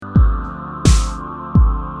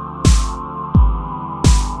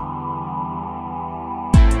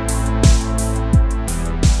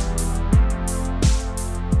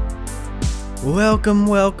Welcome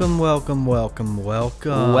to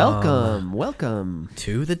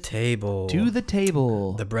the table.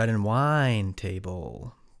 The bread and wine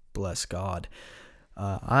table. Bless God.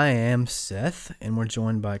 I am Seth, and we're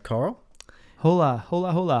joined by Karl.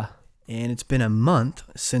 Hola. And it's been a month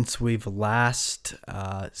since we've last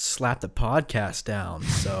slapped the podcast down,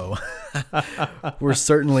 so we're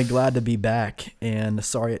certainly glad to be back, and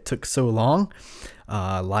sorry it took so long.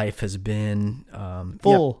 Life has been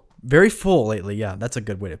full. Very full lately. Yeah, that's a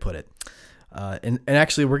good way to put it. And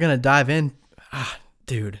actually, we're going to dive in.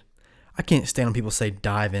 Dude, I can't stand when people say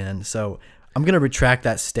dive in, so I'm going to retract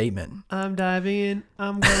that statement. I'm diving in.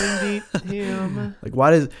 I'm going deep. Like,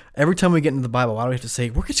 why does, every time we get into the Bible, why do we have to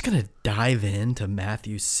say, we're just going to dive into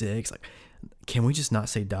Matthew 6? Like, can we just not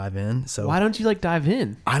say dive in? So why don't you like dive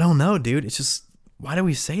in? I don't know, dude. It's just, why do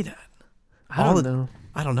we say that? I don't know.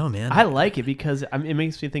 I don't know, man. I like it because it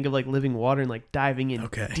makes me think of like living water and like diving in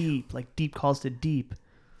deep, like deep calls to deep.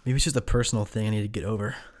 Maybe it's just a personal thing I need to get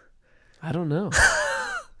over. I don't know.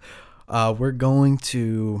 We're going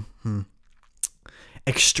to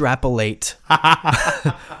extrapolate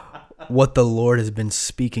what the Lord has been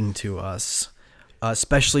speaking to us,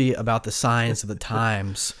 especially about the signs of the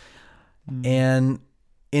times, and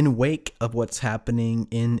in wake of what's happening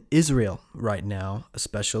in Israel right now,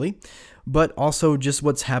 especially, but also just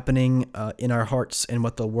what's happening in our hearts and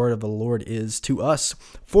what the word of the Lord is to us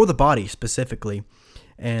for the body specifically.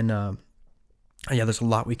 And there's a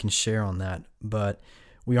lot we can share on that, but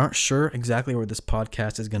we aren't sure exactly where this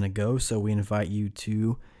podcast is going to go. So we invite you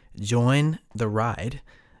to join the ride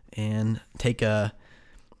and take a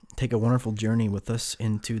wonderful journey with us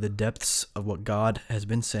into the depths of what God has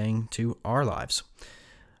been saying to our lives.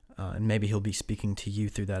 And maybe he'll be speaking to you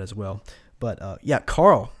through that as well. But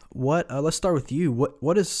Karl, let's start with you.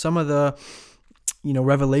 What is some of the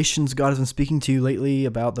revelations God has been speaking to you lately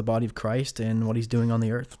about the body of Christ and what he's doing on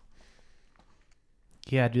the earth?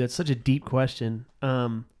 Yeah, dude, that's such a deep question.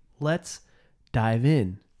 Let's dive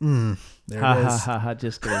in. There it is.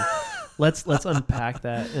 Just kidding. Let's unpack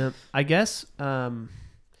that. I guess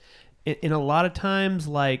in a lot of times,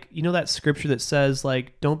 like, that scripture that says,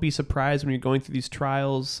 like, don't be surprised when you're going through these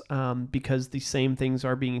trials, because the same things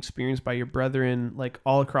are being experienced by your brethren, like,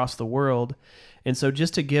 all across the world. And so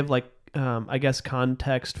just to give, like, I guess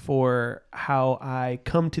context for how I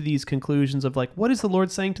come to these conclusions of, like, what is the Lord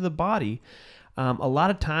saying to the body? A lot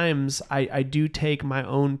of times I do take my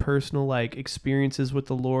own personal like experiences with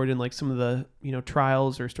the Lord and like some of the,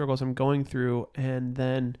 trials or struggles I'm going through, and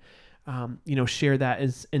then, share that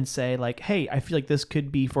and say like, hey, I feel like this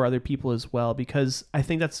could be for other people as well, because I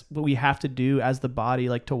think that's what we have to do as the body,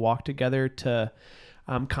 like to walk together, to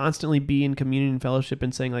constantly be in communion and fellowship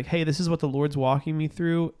and saying like, hey, this is what the Lord's walking me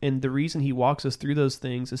through. And the reason he walks us through those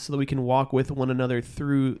things is so that we can walk with one another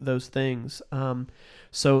through those things.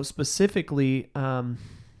 So specifically,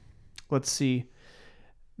 let's see,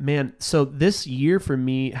 man. So this year for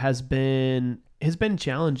me has been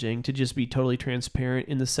challenging, to just be totally transparent,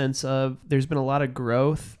 in the sense of there's been a lot of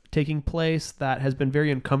growth taking place that has been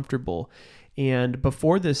very uncomfortable. And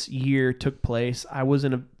before this year took place, I was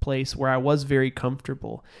in a place where I was very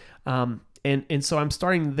comfortable. And so I'm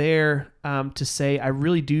starting there to say I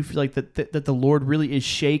really do feel like that the Lord really is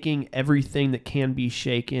shaking everything that can be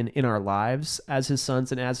shaken in our lives as his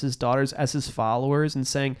sons and as his daughters, as his followers, and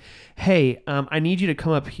saying, hey, I need you to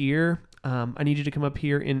come up here. I need you to come up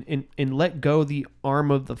here and let go the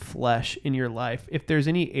arm of the flesh in your life. If there's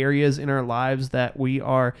any areas in our lives that we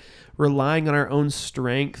are relying on our own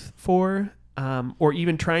strength for, or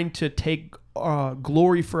even trying to take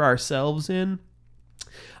glory for ourselves in,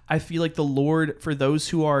 I feel like the Lord, for those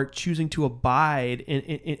who are choosing to abide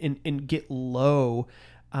and get low,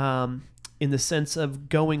 in the sense of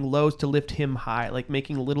going low to lift him high, like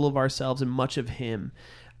making little of ourselves and much of him.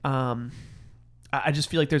 I just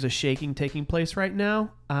feel like there's a shaking taking place right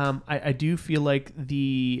now. I do feel like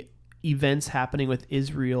the events happening with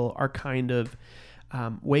Israel are kind of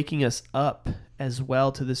waking us up as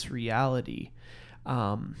well to this reality.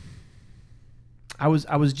 I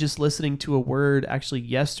was just listening to a word actually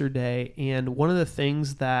yesterday, and one of the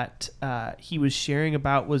things that he was sharing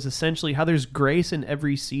about was essentially how there's grace in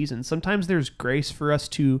every season. Sometimes there's grace for us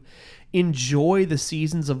to enjoy the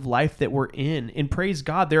seasons of life that we're in, and praise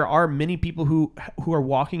God, there are many people who are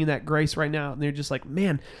walking in that grace right now, and they're just like,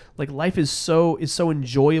 man, like life is so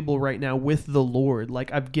enjoyable right now with the Lord.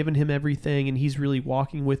 Like I've given him everything, and he's really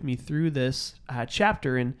walking with me through this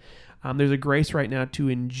chapter, and there's a grace right now to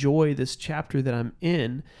enjoy this chapter that I'm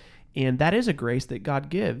in, and that is a grace that God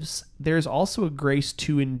gives. There's also a grace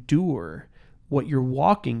to endure what you're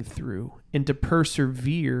walking through and to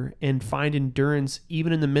persevere and find endurance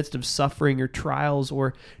even in the midst of suffering or trials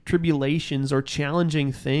or tribulations or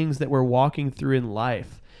challenging things that we're walking through in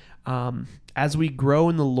life. As we grow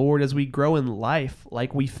in the Lord, as we grow in life,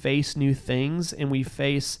 like we face new things and we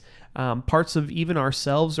face parts of even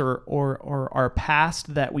ourselves or our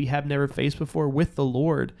past that we have never faced before with the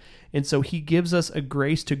Lord. And so he gives us a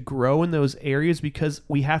grace to grow in those areas, because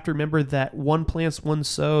we have to remember that one plants, one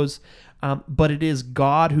sows, but it is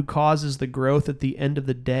God who causes the growth at the end of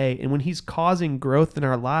the day. And when he's causing growth in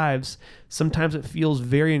our lives, sometimes it feels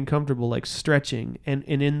very uncomfortable, like stretching. And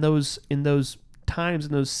in those times,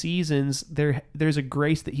 in those seasons, there's a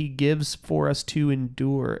grace that he gives for us to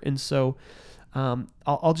endure. And so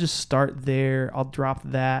I'll just start there. I'll drop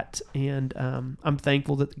that. And I'm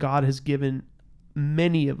thankful that God has given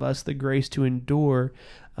many of us the grace to endure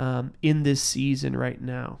in this season right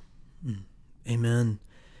now. Amen.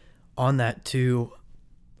 On that too,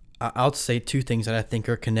 I'll say two things that I think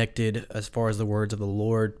are connected as far as the words of the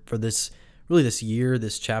Lord for this year,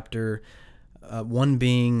 this chapter. One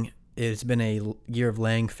being, it's been a year of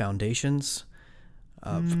laying foundations.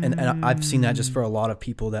 And I've seen that just for a lot of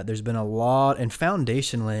people, that there's been a lot, and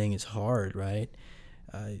foundation laying is hard, right?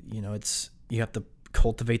 You have to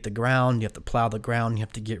cultivate the ground, you have to plow the ground, you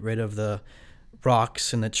have to get rid of the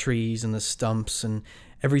rocks and the trees and the stumps and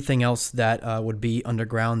everything else that would be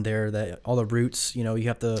underground there, that all the roots, you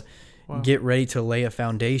have to get ready to lay a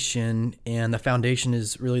foundation. And the foundation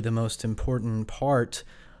is really the most important part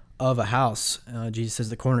of a house. Jesus says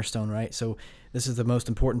the cornerstone, right? So this is the most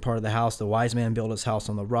important part of the house. The wise man built his house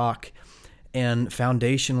on the rock. And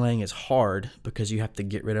foundation laying is hard because you have to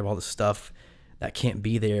get rid of all the stuff that can't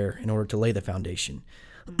be there in order to lay the foundation.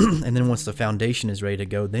 And then once the foundation is ready to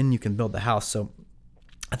go, then you can build the house. So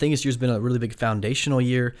I think this year's been a really big foundational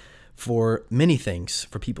year for many things,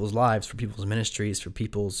 for people's lives, for people's ministries, for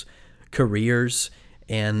people's careers.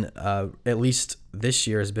 And at least this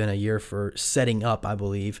year has been a year for setting up, I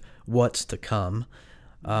believe, what's to come.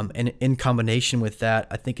 And in combination with that,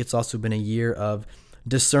 I think it's also been a year of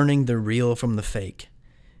discerning the real from the fake.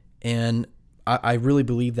 And I really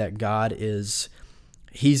believe that God it's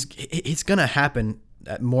going to happen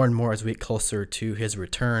more and more as we get closer to his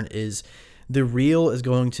return, is the real is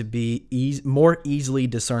going to be more easily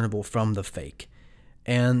discernible from the fake.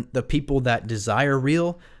 And the people that desire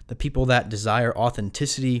real, the people that desire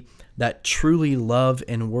authenticity, that truly love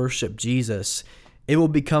and worship Jesus, it will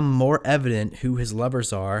become more evident who his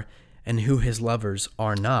lovers are and who his lovers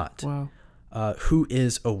are not. Wow. Who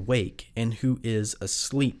is awake and who is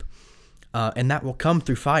asleep. And that will come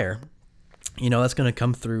through fire. That's going to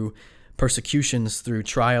come through persecutions, through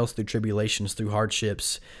trials, through tribulations, through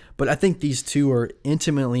hardships. But I think these two are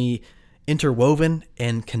intimately interwoven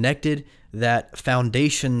and connected, that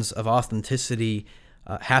foundations of authenticity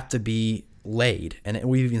have to be laid. And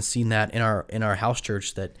we've even seen that in our house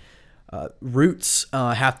church, that roots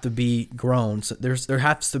have to be grown. So there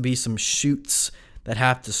has to be some shoots that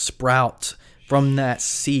have to sprout from that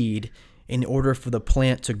seed in order for the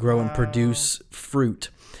plant to grow and produce fruit.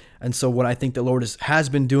 And so what I think the Lord has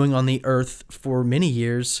been doing on the earth for many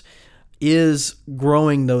years is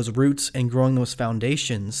growing those roots and growing those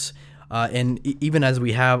foundations. And even as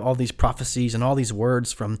we have all these prophecies and all these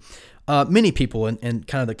words from many people in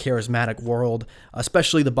kind of the charismatic world,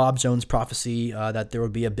 especially the Bob Jones prophecy that there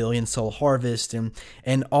would be a 1 billion soul harvest,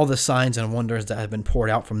 and all the signs and wonders that have been poured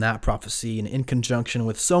out from that prophecy, and in conjunction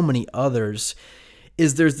with so many others,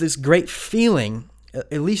 there's this great feeling,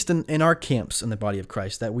 at least in our camps in the body of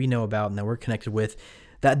Christ, that we know about and that we're connected with,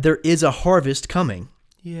 that there is a harvest coming.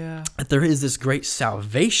 Yeah. That there is this great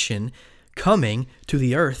salvation coming to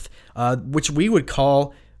the earth, which we would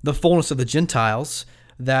call the fullness of the Gentiles.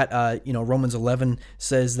 That Romans 11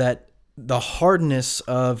 says that the hardness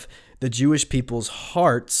of the Jewish people's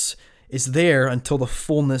hearts is there until the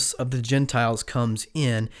fullness of the Gentiles comes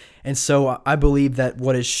in. And so I believe that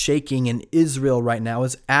what is shaking in Israel right now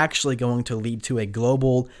is actually going to lead to a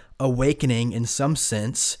global awakening in some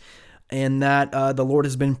sense, and that the Lord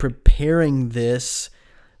has been preparing this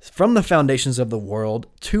from the foundations of the world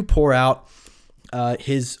to pour out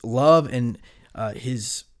his love and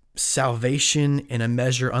his salvation in a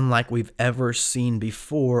measure unlike we've ever seen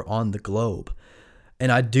before on the globe.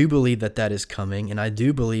 And I do believe that is coming, and I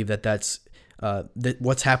do believe that's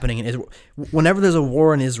what's happening in Israel. Whenever there's a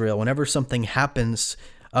war in Israel, whenever something happens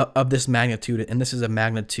of this magnitude, and this is a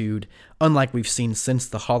magnitude unlike we've seen since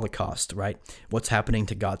the Holocaust, right? What's happening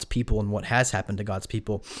to God's people and what has happened to God's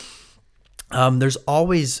people, there's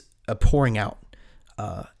always a pouring out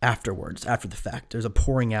afterwards, after the fact. There's a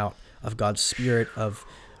pouring out of God's Spirit, of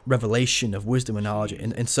revelation of wisdom and knowledge.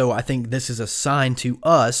 And so I think this is a sign to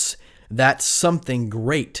us that something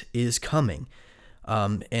great is coming.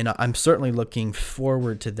 And I'm certainly looking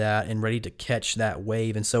forward to that and ready to catch that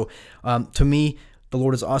wave. And so to me, the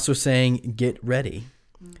Lord is also saying, get ready.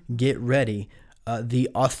 Get ready. The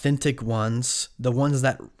authentic ones, the ones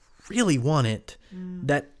that really want it,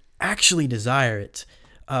 that actually desire it,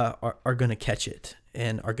 are going to catch it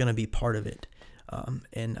and are going to be part of it.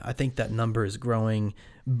 And I think that number is growing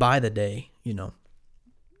by the day,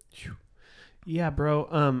 Yeah,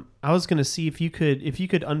 bro. I was gonna see if you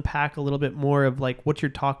could unpack a little bit more of like what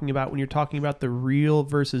you're talking about when you're talking about the real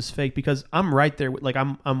versus fake, because I'm right there. Like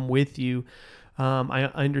I'm with you. I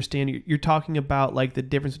understand you're talking about like the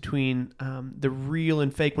difference between the real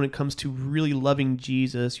and fake when it comes to really loving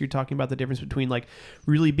Jesus. You're talking about the difference between like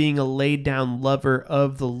really being a laid down lover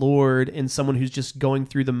of the Lord and someone who's just going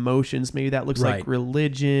through the motions. Maybe that looks like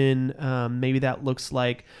religion. Maybe that looks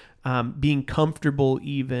like being comfortable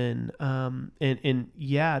even. And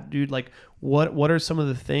yeah, dude, like what are some of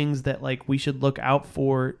the things that like we should look out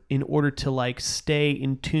for in order to like stay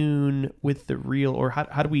in tune with the real, or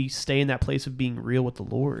how do we stay in that place of being real with the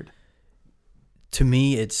Lord? To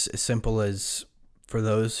me, it's as simple as, for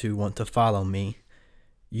those who want to follow me,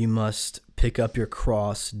 you must pick up your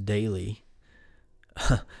cross daily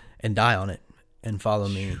and die on it and follow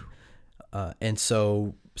me. And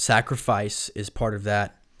so sacrifice is part of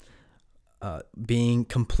that. Being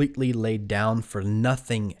completely laid down for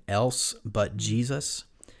nothing else but Jesus,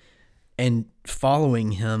 and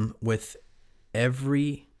following him with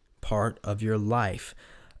every part of your life.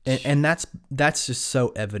 And that's just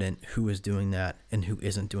so evident who is doing that and who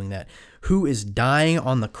isn't doing that. Who is dying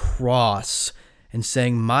on the cross and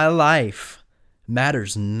saying, my life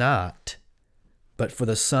matters not, but for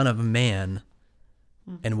the Son of Man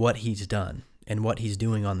and what he's done and what he's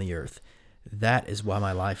doing on the earth. That is why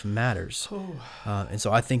my life matters. And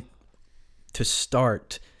so I think to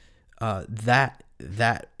start, that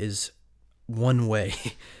is one way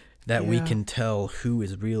that we can tell who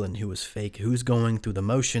is real and who is fake, who's going through the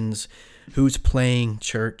motions, who's playing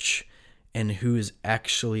church, and who is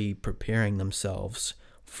actually preparing themselves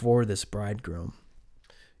for this bridegroom.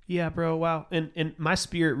 Yeah, bro. Wow. And my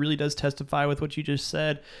spirit really does testify with what you just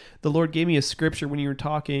said. The Lord gave me a scripture when you were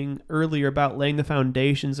talking earlier about laying the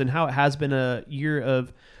foundations and how it has been a year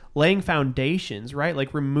of laying foundations, right?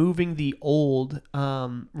 Like removing the old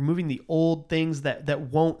things that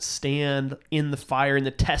won't stand in the fire, in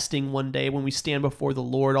the testing one day when we stand before the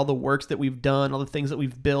Lord, all the works that we've done, all the things that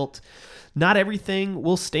we've built. Not everything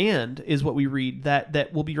will stand, is what we read,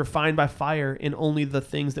 that will be refined by fire, and only the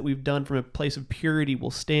things that we've done from a place of purity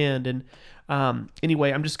will stand. And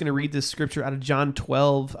anyway, I'm just going to read this scripture out of John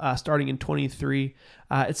 12, starting in 23.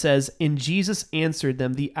 It says, "And Jesus answered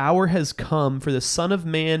them, 'The hour has come for the Son of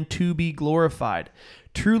Man to be glorified.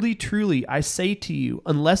 Truly, truly, I say to you,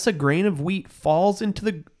 unless a grain of wheat falls into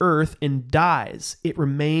the earth and dies, it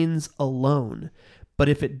remains alone. But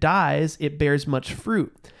if it dies, it bears much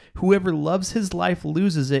fruit. Whoever loves his life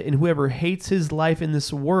loses it, and whoever hates his life in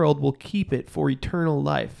this world will keep it for eternal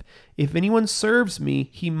life. If anyone serves me,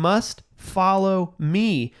 he must follow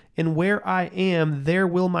me, and where I am, there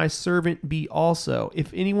will my servant be also.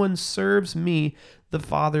 If anyone serves me, the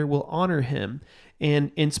Father will honor him.'"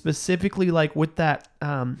 And specifically, like with that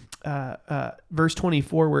verse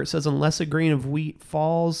 24, where it says, "Unless a grain of wheat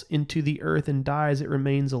falls into the earth and dies, it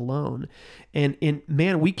remains alone." And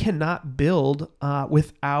man, we cannot build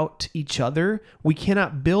without each other. We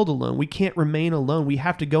cannot build alone. We can't remain alone. We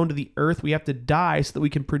have to go into the earth. We have to die so that we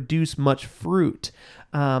can produce much fruit.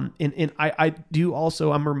 And I do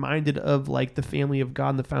also, I'm reminded of like the family of God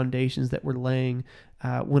and the foundations that we're laying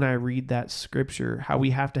when I read that scripture, how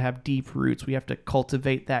we have to have deep roots. We have to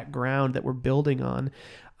cultivate that ground that we're building on.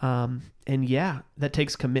 And yeah, that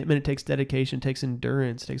takes commitment. It takes dedication. It takes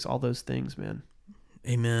endurance. It takes all those things, man.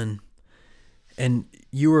 Amen. And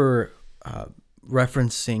you were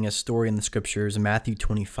referencing a story in the scriptures, Matthew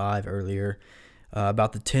 25 earlier,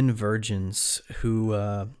 about the 10 virgins who,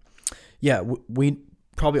 we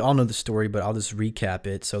probably all know the story, but I'll just recap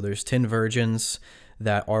it. So there's 10 virgins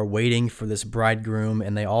that are waiting for this bridegroom,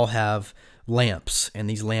 and they all have lamps, and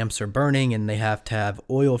these lamps are burning, and they have to have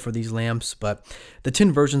oil for these lamps. But the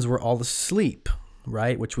 10 virgins were all asleep,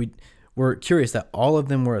 right? Which we were curious that all of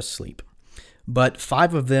them were asleep. But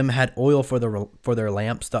 5 of them had oil for their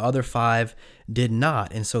lamps. The other 5 did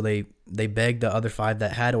not. And so they begged the other 5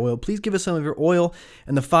 that had oil, "Please give us some of your oil."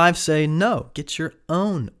 And the 5 say, "No, get your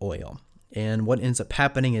own oil." And what ends up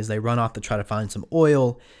happening is they run off to try to find some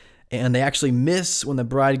oil, and they actually miss when the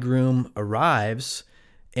bridegroom arrives,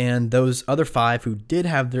 And those other 5 who did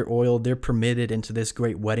have their oil, they're permitted into this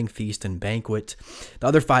great wedding feast and banquet. The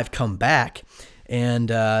other 5 come back, and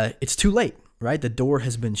it's too late, right? The door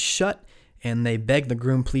has been shut, and they beg the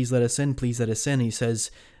groom, please let us in, please let us in. He says,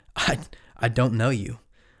 I don't know you.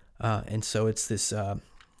 And so it's this,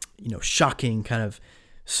 shocking kind of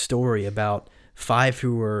story about 5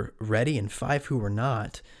 who were ready and 5 who were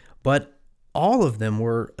not. But all of them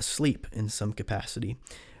were asleep in some capacity.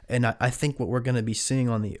 And I think what we're going to be seeing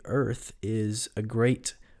on the earth is a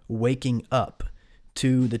great waking up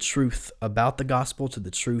to the truth about the gospel, to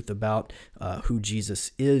the truth about who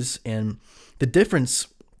Jesus is. And the difference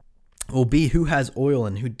will be who has oil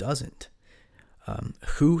and who doesn't,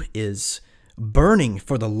 who is burning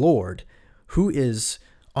for the Lord, who is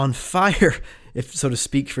on fire, if so to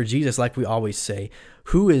speak, for Jesus, like we always say,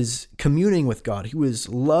 who is communing with God, who is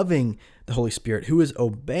loving the Holy Spirit, who is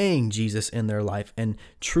obeying Jesus in their life and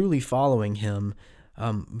truly following him,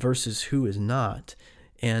 versus who is not.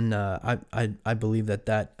 And I believe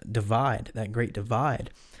that divide, that great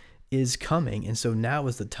divide, is coming. And so now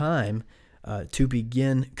is the time to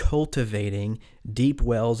begin cultivating deep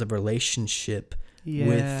wells of relationship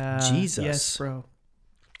with Jesus. Yes, bro.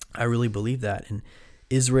 I really believe that. And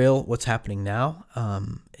Israel, what's happening now,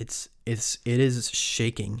 it is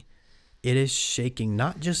shaking. It is shaking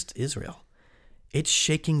not just Israel. It's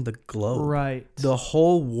shaking the globe. Right. The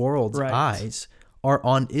whole world's eyes are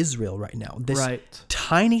on Israel right now. This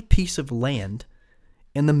tiny piece of land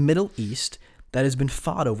in the Middle East that has been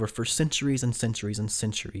fought over for centuries and centuries and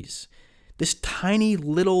centuries. This tiny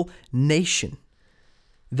little nation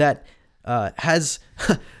that has,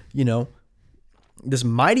 this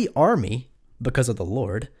mighty army because of the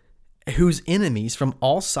Lord, whose enemies from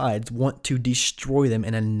all sides want to destroy them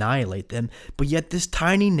and annihilate them. But yet this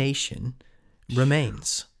tiny nation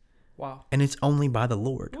remains. Wow. And it's only by the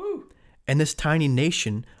Lord. Woo. And this tiny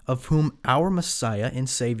nation, of whom our Messiah and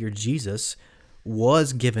Savior Jesus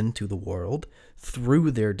was given to the world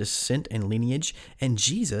through their descent and lineage. And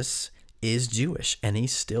Jesus is Jewish, and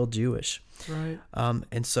he's still Jewish. Right.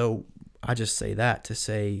 And so I just say that to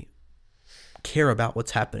say, care about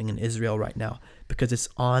what's happening in Israel right now, because it's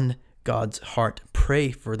on God's heart.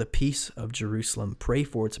 Pray for the peace of Jerusalem. Pray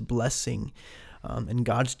for its blessing. And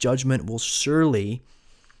God's judgment will surely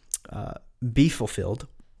be fulfilled,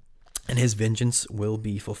 and his vengeance will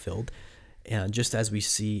be fulfilled. And just as we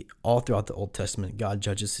see all throughout the Old Testament, God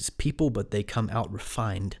judges his people, but they come out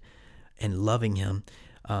refined and loving him.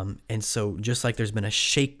 And so just like there's been a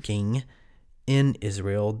shaking in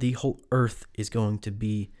Israel, the whole earth is going to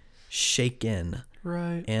be shaken,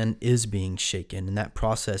 right, and is being shaken. And that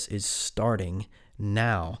process is starting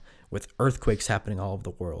now with earthquakes happening all over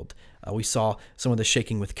the world. We saw some of the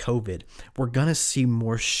shaking with COVID. We're going to see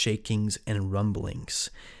more shakings and rumblings.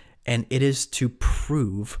 And it is to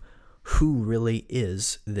prove who really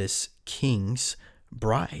is this king's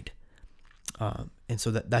bride. And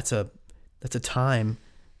so that's a time,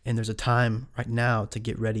 and there's a time right now to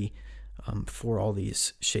get ready for all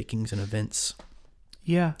these shakings and events.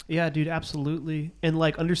 Yeah, dude, absolutely. And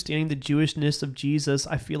like understanding the Jewishness of Jesus,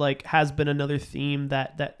 I feel like has been another theme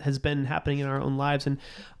that has been happening in our own lives. And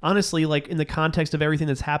honestly, like in the context of everything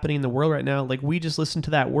that's happening in the world right now, like we just listened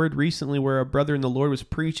to that word recently where a brother in the Lord was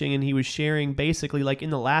preaching, and he was sharing basically like in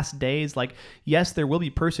the last days, like, yes, there will be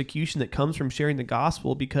persecution that comes from sharing the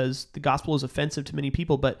gospel because the gospel is offensive to many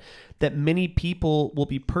people, but that many people will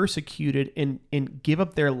be persecuted and give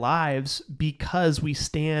up their lives because we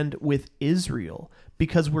stand with Israel.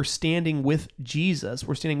 Because we're standing with Jesus,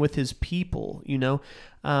 we're standing with his people,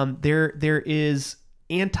 there is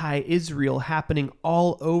anti-Israel happening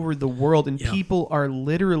all over the world, and people are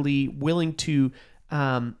literally willing to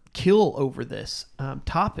kill over this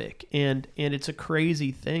topic, and it's a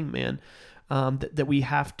crazy thing, man, that we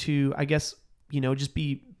have to, I guess, just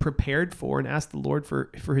be prepared for and ask the Lord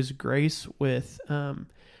for his grace with. Man,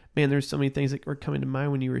 there's so many things that were coming to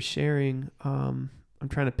mind when you were sharing. I'm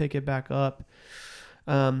trying to pick it back up.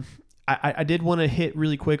 I did want to hit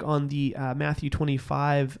really quick on the Matthew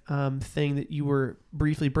 25 thing that you were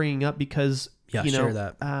briefly bringing up because, share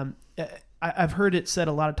that. I've heard it said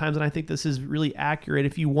a lot of times, and I think this is really accurate.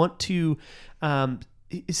 If you want to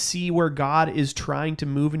see where God is trying to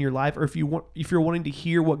move in your life, or if you're wanting to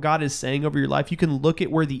hear what God is saying over your life, you can look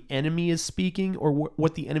at where the enemy is speaking or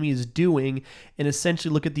what the enemy is doing, and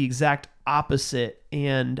essentially look at the exact opposite,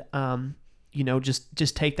 and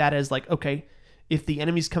just take that as like, okay, if the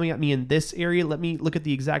enemy's coming at me in this area, let me look at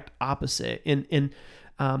the exact opposite. And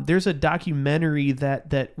There's a documentary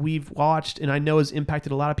that we've watched and I know has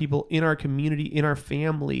impacted a lot of people in our community, in our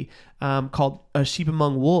family, called Sheep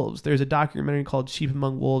Among Wolves. There's a documentary called Sheep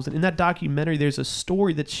Among Wolves. And in that documentary, there's a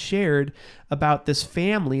story that's shared about this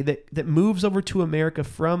family that moves over to America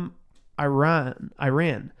from Iran.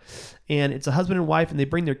 And it's a husband and wife, and they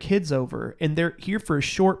bring their kids over, and they're here for a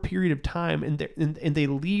short period of time, and they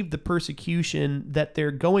leave the persecution that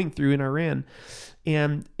they're going through in Iran.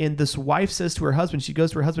 And this wife says to her husband, she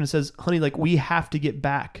goes to her husband and says, honey, like, we have to get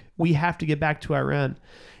back. We have to get back to Iran.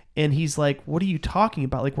 And he's like, what are you talking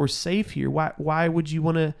about? Like, we're safe here. Why would you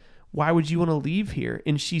want to leave here?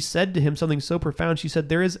 And she said to him something so profound. She said,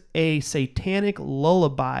 there is a satanic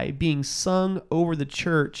lullaby being sung over the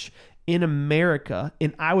church in America,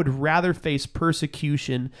 and I would rather face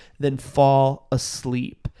persecution than fall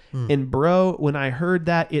asleep. And bro, when I heard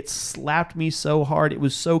that, it slapped me so hard. It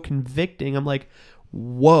was so convicting. I'm like,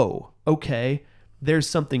 whoa, okay, there's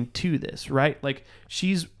something to this, right? Like,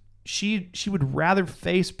 she would rather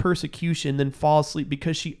face persecution than fall asleep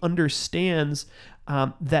because she understands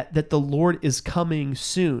that the Lord is coming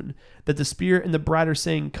soon, that the Spirit and the bride are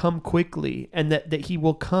saying, come quickly, and that he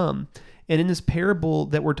will come. And in this parable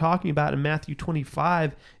that we're talking about in Matthew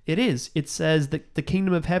 25, it says that the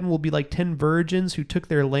kingdom of heaven will be like 10 virgins who took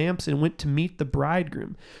their lamps and went to meet the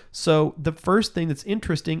bridegroom. So the first thing that's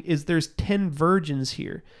interesting is there's 10 virgins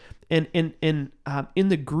here. And in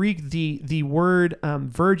the Greek, the word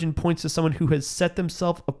virgin points to someone who has set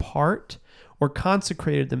themselves apart or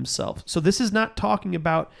consecrated themselves. So this is not talking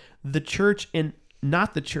about the church and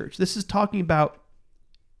not the church. This is talking about,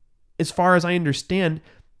 as far as I understand,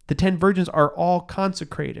 the 10 virgins are all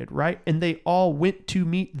consecrated, right? And they all went to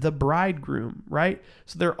meet the bridegroom, right?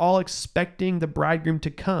 So they're all expecting the bridegroom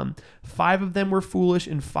to come. 5 of them were foolish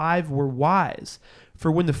and 5 were wise.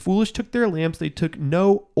 For when the foolish took their lamps, they took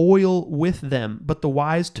no oil with them, but the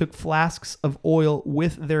wise took flasks of oil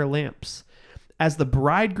with their lamps. As the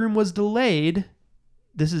bridegroom was delayed,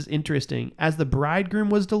 this is interesting. As the bridegroom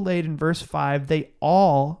was delayed in verse 5, they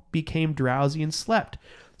all became drowsy and slept.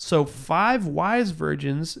 So 5 wise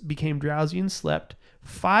virgins became drowsy and slept.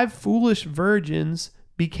 5 foolish virgins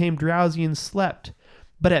became drowsy and slept.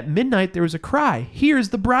 But at midnight there was a cry, "Here's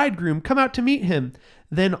the bridegroom, come out to meet him."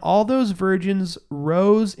 Then all those virgins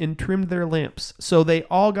rose and trimmed their lamps. So they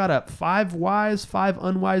all got up, 5 wise, 5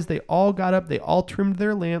 unwise. They all got up, they all trimmed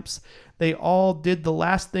their lamps. They all did the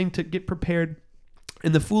last thing to get prepared.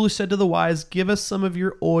 And the foolish said to the wise, "Give us some of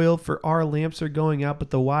your oil, for our lamps are going out." But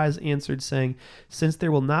the wise answered, saying, "Since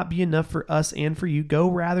there will not be enough for us and for you, go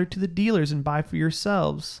rather to the dealers and buy for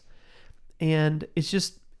yourselves." And it's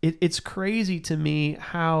just, it's crazy to me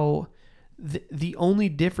how the only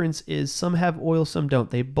difference is some have oil, some don't.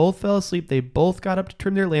 They both fell asleep. They both got up to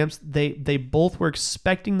trim their lamps. They both were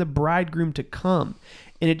expecting the bridegroom to come.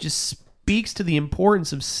 And it just speaks to the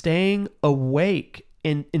importance of staying awake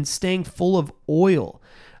and staying full of oil.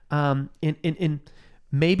 And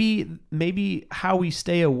maybe how we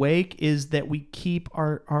stay awake is that we keep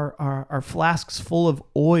our flasks full of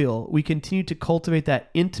oil. We continue to cultivate that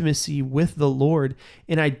intimacy with the Lord.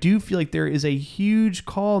 And I do feel like there is a huge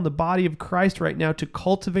call in the body of Christ right now to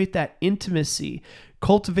cultivate that intimacy.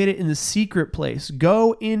 Cultivate it in the secret place.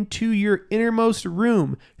 Go into your innermost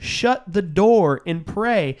room, shut the door, and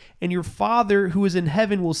pray, and your Father who is in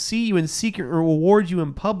heaven will see you in secret and reward you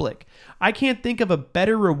in public. I can't think of a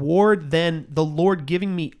better reward than the Lord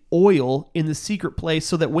giving me oil in the secret place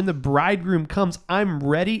so that when the bridegroom comes, I'm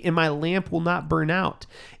ready and my lamp will not burn out.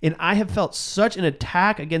 And I have felt such an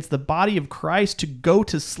attack against the body of Christ to go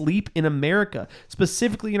to sleep in America,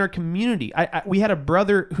 specifically in our community. We had a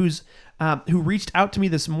brother who reached out to me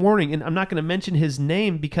this morning, and I'm not going to mention his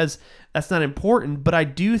name because that's not important, but I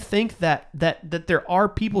do think that there are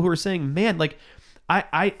people who are saying, man, like,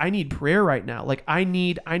 I need prayer right now. Like, I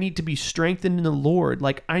need to be strengthened in the Lord.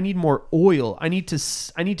 Like, I need more oil. I need to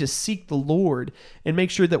seek the Lord and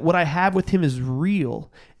make sure that what I have with him is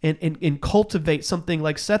real and cultivate something,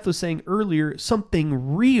 like Seth was saying earlier,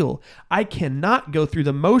 something real. I cannot go through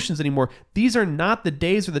the motions anymore. These are not the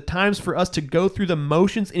days or the times for us to go through the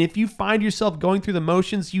motions. And if you find yourself going through the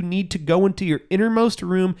motions, you need to go into your innermost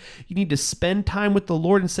room. You need to spend time with the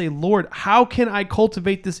Lord and say, "Lord, how can I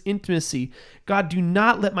cultivate this intimacy? God, do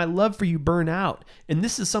not let my love for you burn out." And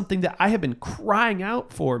this is something that I have been crying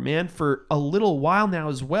out for, man, for a little while now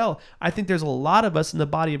as well. I think there's a lot of us in the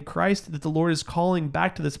body of Christ that the Lord is calling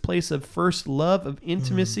back to this place of first love, of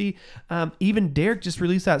intimacy. Even Derek just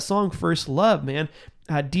released that song, First Love, man.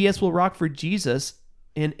 DS will rock for Jesus.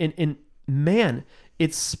 And man,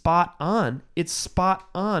 it's spot on. It's spot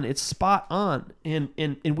on. It's spot on.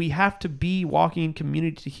 And we have to be walking in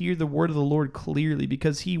community to hear the word of the Lord clearly,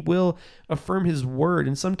 because he will affirm his word.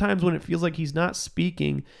 And sometimes when it feels like he's not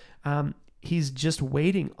speaking, he's just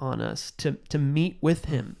waiting on us to meet with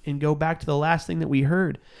him and go back to the last thing that we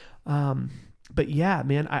heard. But yeah,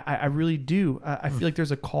 man, I really do. I feel like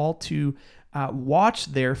there's a call to watch,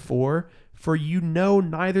 therefore, for you know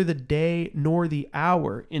neither the day nor the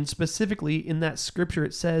hour. And specifically in that scripture,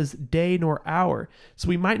 it says day nor hour. So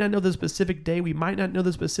we might not know the specific day, we might not know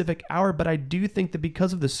the specific hour, but I do think that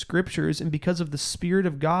because of the scriptures and because of the Spirit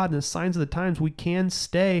of God and the signs of the times, we can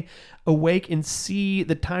stay awake and see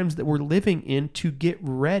the times that we're living in to get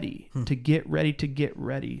ready, to get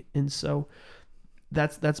ready. And so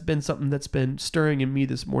that's been something that's been stirring in me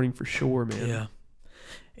this morning for sure, man. Yeah.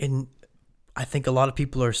 And I think a lot of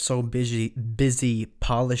people are so busy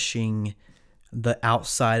polishing the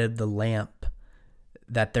outside of the lamp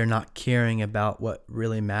that they're not caring about what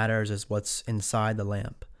really matters is what's inside the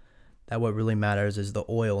lamp. That what really matters is the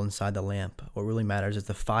oil inside the lamp. What really matters is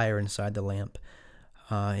the fire inside the lamp.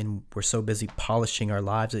 And we're so busy polishing our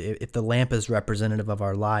lives. If the lamp is representative of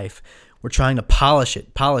our life, we're trying to polish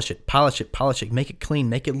it, make it clean,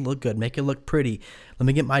 make it look good, make it look pretty. Let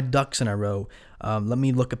me get my ducks in a row. Let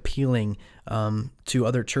me look appealing to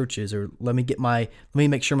other churches, or let me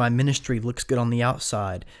make sure my ministry looks good on the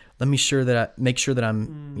outside. Let me make sure that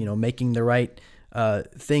I'm making the right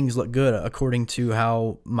things look good according to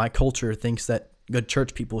how my culture thinks that good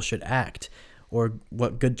church people should act, or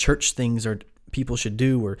what good church things or people should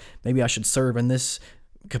do, or maybe I should serve in this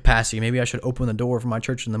capacity. Maybe I should open the door for my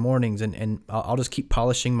church in the mornings, and I'll just keep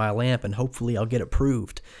polishing my lamp, and hopefully I'll get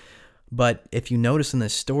approved. But if you notice in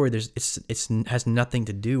this story, it has nothing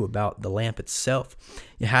to do about the lamp itself.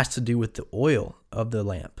 It has to do with the oil of the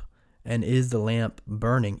lamp. And is the lamp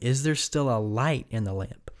burning? Is there still a light in the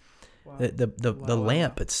lamp? Wow. The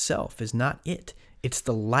lamp itself is not it. It's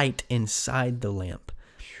the light inside the lamp.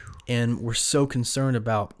 And we're so concerned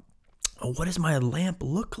about, what does my lamp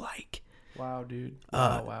look like? Wow, dude.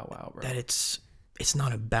 Wow, bro. That it's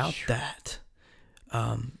not about that.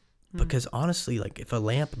 Because honestly, like, if a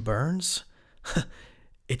lamp burns,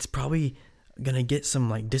 it's probably gonna get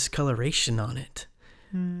some like discoloration on it.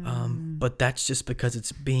 But that's just because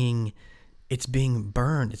it's being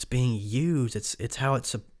burned, it's being used, it's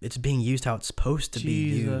being used how it's supposed to be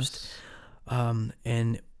used.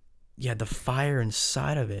 And yeah, the fire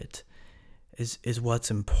inside of it is what's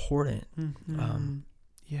important.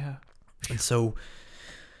 Yeah. And so,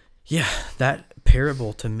 yeah, that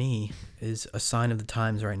parable to me is a sign of the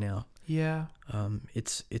times right now. Yeah.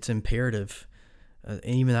 It's imperative. And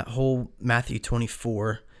even that whole Matthew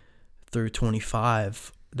 24 through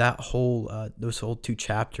 25, those whole 2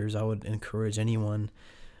 chapters, I would encourage anyone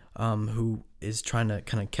who is trying to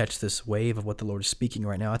kind of catch this wave of what the Lord is speaking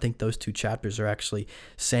right now. I think those 2 chapters are actually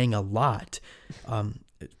saying a lot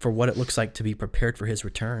for what it looks like to be prepared for his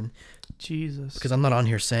return. Jesus. Because I'm not on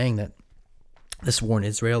here saying that this war in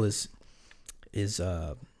Israel is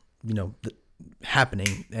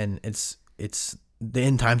happening, and it's the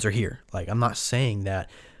end times are here. Like, I'm not saying that,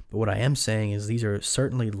 but what I am saying is these are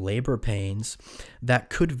certainly labor pains that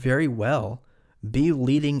could very well be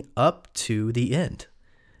leading up to the end.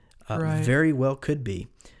 Right. Very well could be.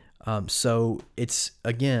 So it's,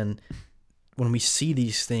 again, when we see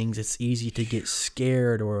these things, it's easy to get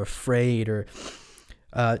scared or afraid, or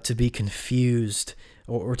to be confused,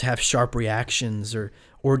 or to have sharp reactions, or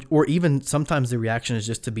even sometimes the reaction is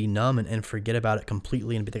just to be numb and forget about it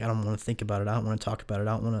completely and be like, I don't want to think about it, I don't want to talk about it,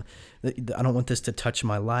 I don't want this to touch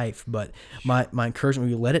my life. But my encouragement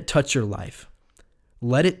would be, let it touch your life.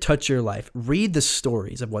 Let it touch your life. Read the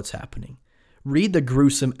stories of what's happening. Read the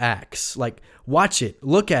gruesome acts. Like, watch it,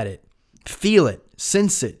 look at it, feel it,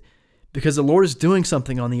 sense it, because the Lord is doing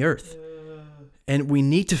something on the earth. And we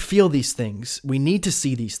need to feel these things. We need to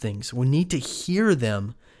see these things. We need to hear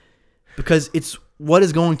them, because it's what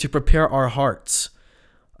is going to prepare our hearts.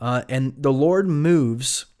 And the Lord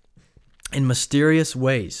moves in mysterious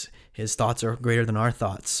ways. His thoughts are greater than our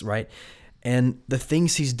thoughts, right? And the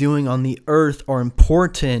things he's doing on the earth are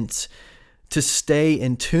important to stay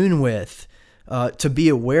in tune with, to be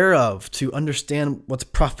aware of, to understand what's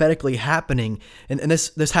prophetically happening. And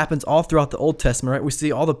this happens all throughout the Old Testament, right? We see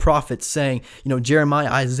all the prophets saying, Jeremiah,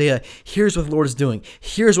 Isaiah, here's what the Lord is doing.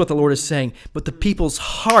 Here's what the Lord is saying. But the people's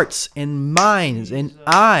hearts and minds and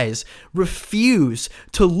eyes refuse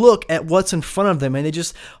to look at what's in front of them. And they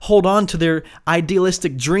just hold on to their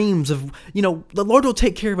idealistic dreams of, the Lord will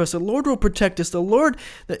take care of us. The Lord will protect us. The Lord,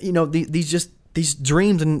 these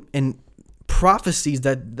dreams and prophecies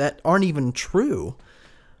that aren't even true.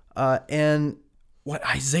 And what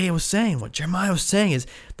Isaiah was saying, what Jeremiah was saying is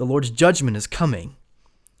the Lord's judgment is coming.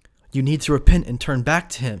 You need to repent and turn back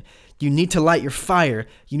to him. You need to light your fire.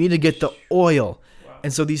 You need to get the oil. Wow.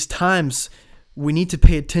 And so these times we need to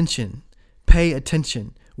pay attention. Pay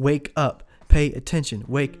attention. Wake up. Pay attention.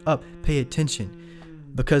 Wake up. Pay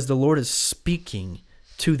attention. Because the Lord is speaking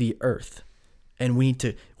to the earth. And we need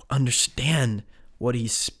to understand what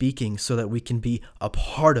he's speaking so that we can be a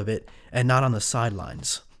part of it and not on the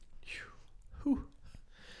sidelines.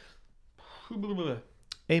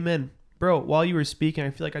 Amen. Bro, while you were speaking, I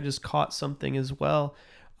feel like I just caught something as well.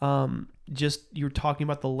 Just you were talking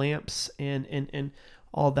about the lamps and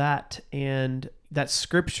all that, and that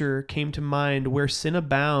scripture came to mind, where sin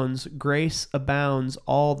abounds, grace abounds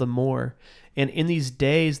all the more. And in these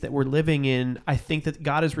days that we're living in, I think that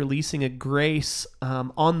God is releasing a grace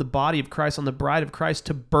on the body of Christ, on the bride of Christ,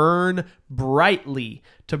 to burn brightly,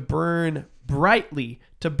 to burn brightly,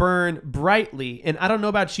 to burn brightly. And I don't know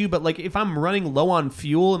about you, but like if I'm running low on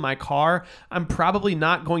fuel in my car, I'm probably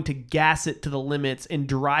not going to gas it to the limits and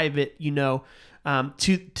drive it, to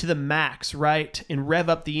the max, right? And rev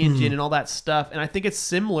up the engine and all that stuff. And I think it's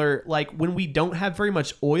similar, like when we don't have very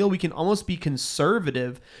much oil, we can almost be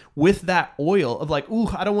conservative with that oil of like, ooh,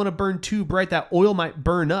 I don't want to burn too bright. That oil might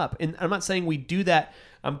burn up. And I'm not saying we do that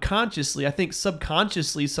consciously. I think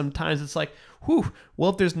subconsciously sometimes it's like, whew,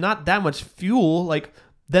 well, if there's not that much fuel, like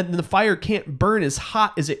then the fire can't burn as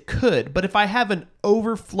hot as it could. But if I have an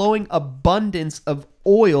overflowing abundance of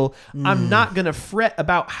oil, I'm not going to fret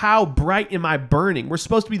about how bright am I burning. We're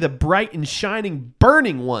supposed to be the bright and shining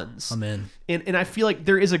burning ones. Amen. And I feel like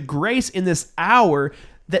there is a grace in this hour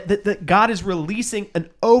that God is releasing an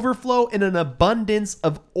overflow and an abundance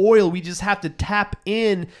of oil. We just have to tap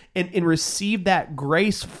in and receive that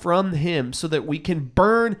grace from him so that we can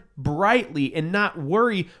burn brightly and not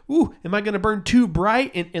worry, ooh, am I going to burn too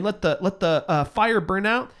bright and let the fire burn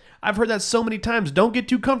out? I've heard that so many times. Don't get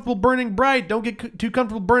too comfortable burning bright. Don't get too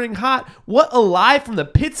comfortable burning hot. What a lie from the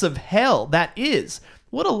pits of hell that is.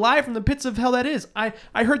 What a lie from the pits of hell that is. I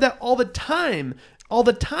heard that all the time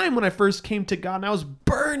when I first came to God, and I was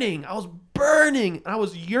burning. I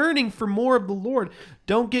was yearning for more of the Lord.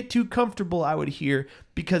 Don't get too comfortable, I would hear,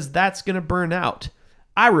 because that's going to burn out.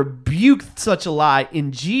 I rebuke such a lie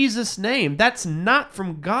in Jesus' name. That's not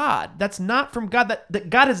from God. That's not from God.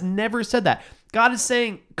 That God has never said that. God is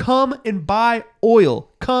saying, come and buy oil.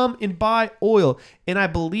 Come and buy oil. And I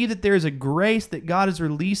believe that there is a grace that God is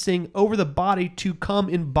releasing over the body to come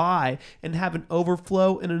and buy and have an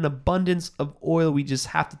overflow and an abundance of oil. We just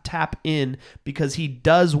have to tap in because he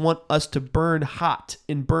does want us to burn hot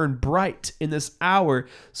and burn bright in this hour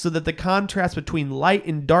so that the contrast between light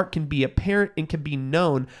and dark can be apparent and can be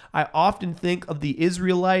known. I often think of the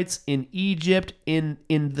Israelites in Egypt in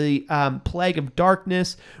the plague of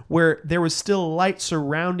darkness, where there was still light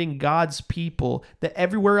surrounding God's people, that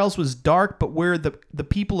everywhere else was dark, but where the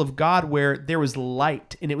people of God, where there was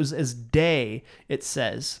light, and it was as day, it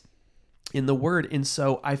says in the word. And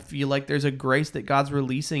so I feel like there's a grace that God's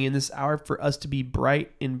releasing in this hour for us to be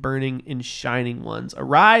bright and burning and shining ones.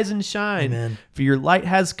 Arise and shine, Amen. For your light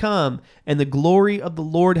has come, and the glory of the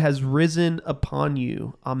Lord has risen upon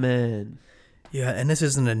you. Amen. Yeah, and this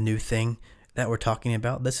isn't a new thing that we're talking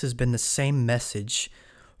about. This has been the same message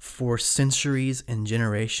for centuries and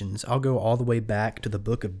generations. I'll go all the way back to the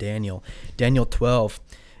book of Daniel. Daniel 12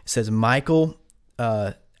 says,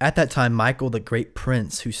 at that time, Michael, the great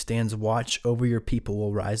prince who stands watch over your people,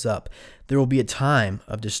 will rise up. There will be a time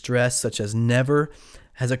of distress such as never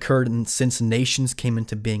has occurred since nations came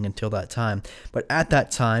into being until that time. But at that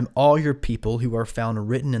time, all your people who are found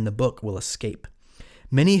written in the book will escape.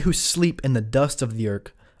 Many who sleep in the dust of the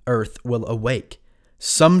earth will awake,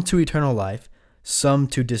 some to eternal life, some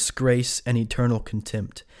to disgrace and eternal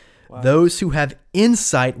contempt. Wow. Those who have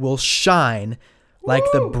insight will shine like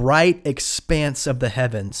the bright expanse of the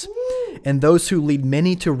heavens, and those who lead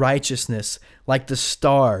many to righteousness like the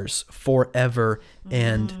stars forever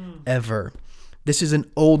and ever. This is an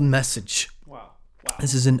old message. Wow.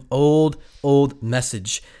 This is an old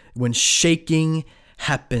message. When shaking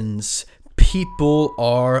happens, people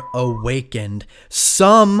are awakened.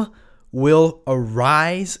 Some will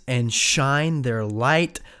arise and shine their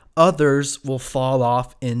light. Others will fall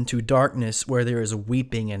off into darkness where there is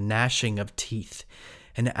weeping and gnashing of teeth.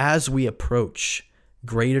 And as we approach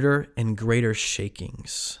greater and greater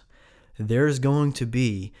shakings, there's going to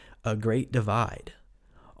be a great divide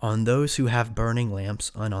on those who have burning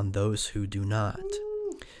lamps and on those who do not.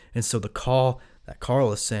 And so the call that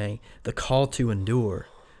Karl is saying, the call to endure,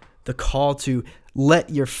 the call to let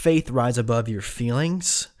your faith rise above your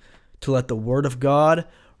feelings, to let the word of God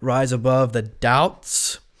rise above the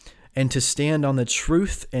doubts, and to stand on the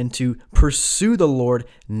truth and to pursue the Lord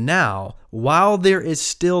now, while there is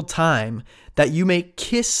still time, that you may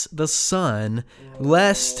kiss the Son,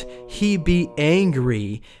 lest he be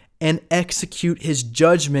angry and execute his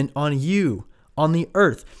judgment on you, on the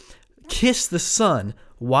earth. Kiss the Son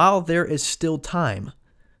while there is still time,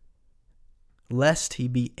 lest he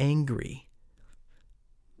be angry.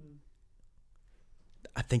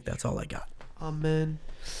 I think that's all I got. Amen.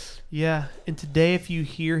 Yeah, and today if you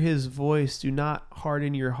hear his voice, do not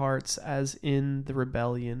harden your hearts as in the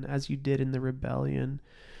rebellion, as you did in the rebellion.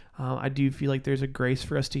 I do feel like there's a grace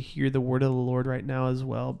for us to hear the word of the Lord right now as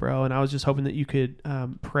well, bro. And I was just hoping that you could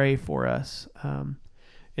pray for us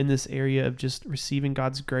in this area of just receiving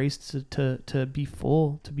God's grace to be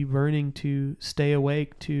full, to be burning, to stay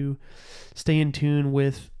awake, to stay in tune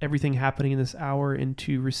with everything happening in this hour, and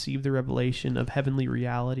to receive the revelation of heavenly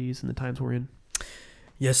realities in the times we're in.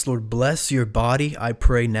 Yes, Lord, bless your body. I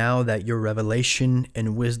pray now that your revelation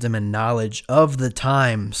and wisdom and knowledge of the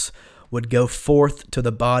times would go forth to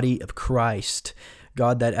the body of Christ.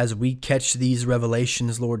 God, that as we catch these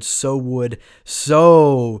revelations, Lord, so would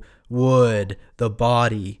the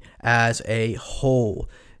body as a whole.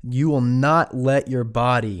 You will not let your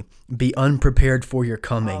body be unprepared for your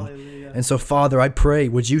coming. Hallelujah. And so, Father, I pray,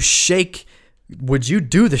 would you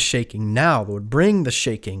do the shaking now, Lord? Bring the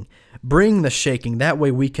shaking. That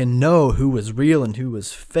way we can know who is real and who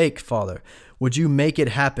is fake, Father. Would you make it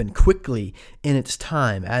happen quickly in its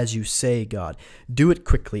time, as you say, God? Do it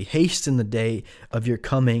quickly. Hasten the day of your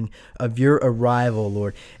coming, of your arrival,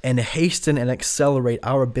 Lord, and hasten and accelerate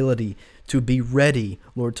our ability to be ready,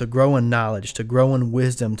 Lord, to grow in knowledge, to grow in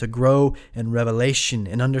wisdom, to grow in revelation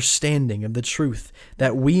and understanding of the truth,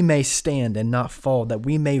 that we may stand and not fall, that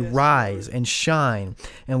we may rise and shine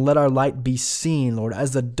and let our light be seen, Lord.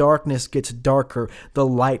 As the darkness gets darker, the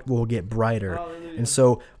light will get brighter. Hallelujah. And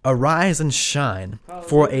so arise and shine,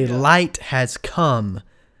 for a light has come,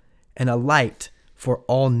 and a light for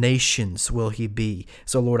all nations will he be.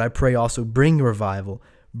 So, Lord, I pray also bring revival,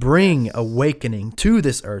 bring awakening to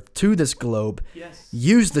this earth, to this globe. Yes.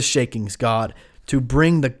 Use the shakings, God, to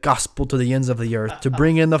bring the gospel to the ends of the earth, to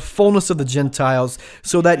bring in the fullness of the Gentiles,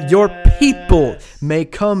 so that your people may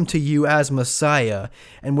come to you as Messiah,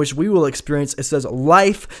 and which we will experience, it says,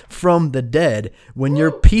 life from the dead, when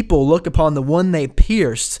your people look upon the one they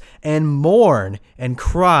pierced and mourn and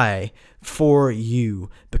cry for you,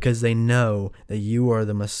 because they know that you are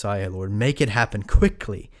the Messiah, Lord. Make it happen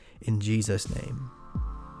quickly, in Jesus' name.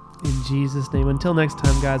 In Jesus' name. Until next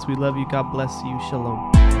time, guys, we love you. God bless you.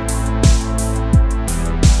 Shalom.